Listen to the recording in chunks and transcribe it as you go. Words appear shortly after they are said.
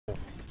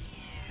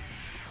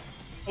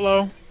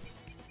Hello.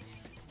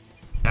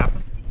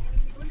 Happen?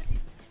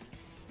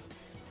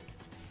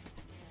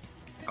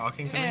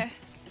 Talking to me?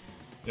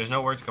 There's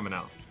no words coming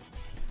out.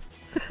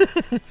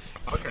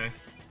 Okay.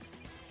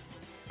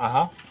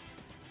 Uh-huh.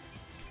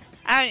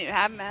 I don't even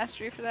have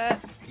mastery for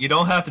that. You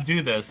don't have to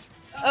do this.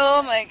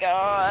 Oh my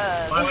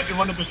god. Why would you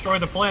want to destroy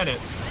the planet?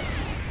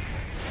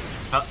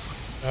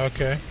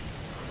 Okay.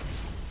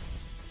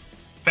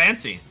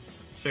 Fancy.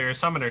 So you're a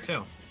summoner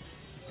too.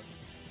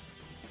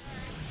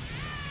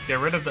 Get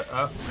rid of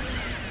the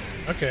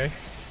Okay.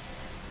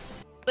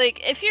 Like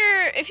if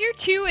you're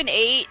 2 and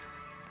 8,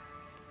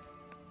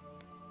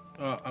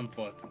 I'm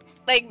fucked.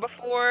 like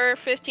before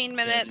 15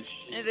 minutes,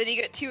 and then you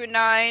get 2 and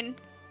 9,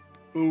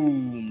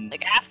 Boom.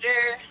 like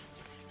after,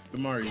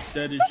 Damari,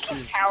 dead as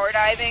shit. tower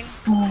diving.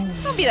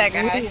 Don't be that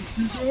guy.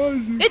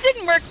 It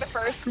didn't work the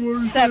first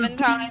 7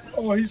 times.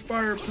 Oh, he's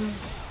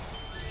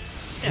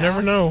fireproof. You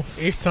never know.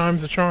 8th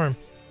time's the charm.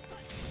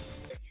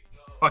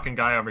 fucking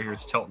guy over here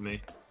is tilting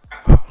me.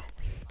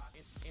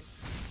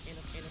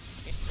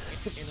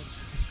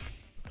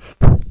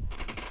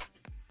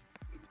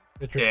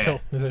 Is that your Yeah.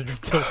 tilt? Is that your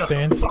tilt Shut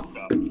stand? the fuck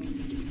up.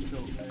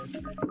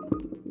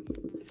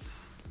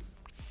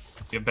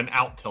 You've been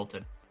out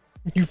tilted.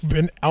 You've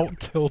been out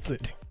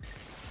tilted.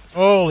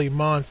 Holy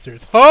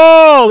monsters!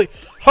 Holy!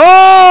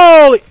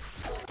 Holy!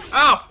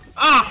 Ow!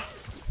 Ah!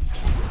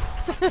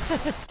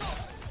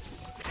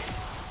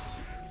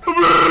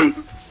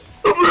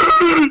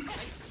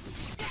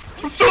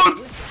 I'm stuck!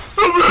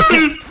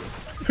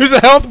 Who's the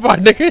health bot,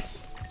 nigga?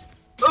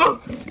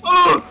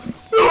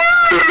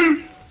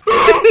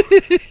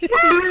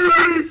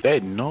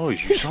 That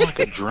noise, you sound like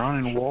a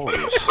drowning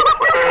walrus.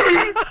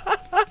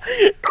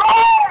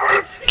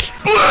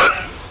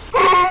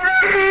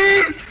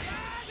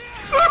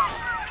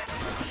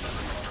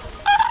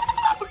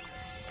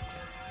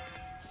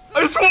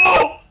 I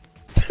swore!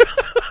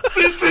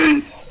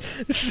 CC!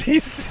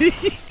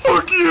 CC!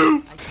 Fuck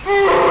you!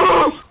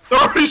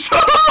 Ari,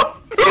 shut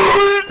up!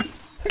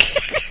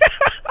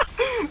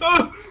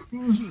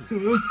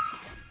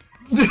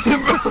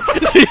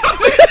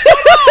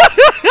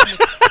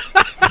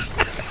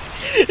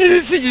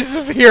 You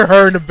just hear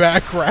her in the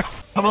background.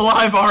 I'm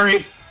alive,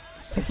 Ari!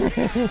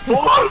 Hold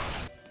on!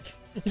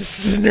 Just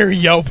sitting there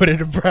yelping in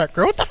the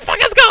background. What the fuck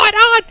is going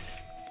on?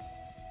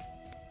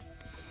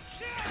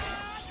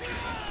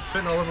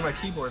 Spitting all over my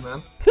keyboard,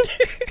 man.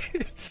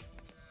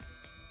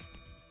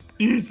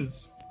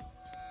 Jesus.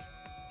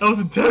 That was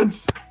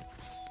intense.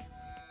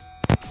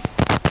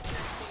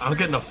 I'm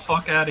getting the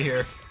fuck out of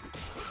here.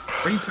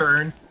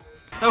 Return.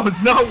 That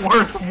was not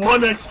worth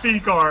 1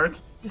 XP card.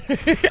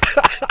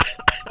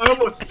 I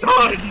almost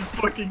died, you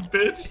fucking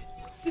bitch.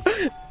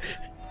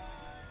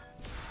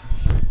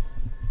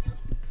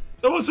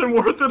 That wasn't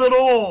worth it at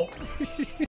all.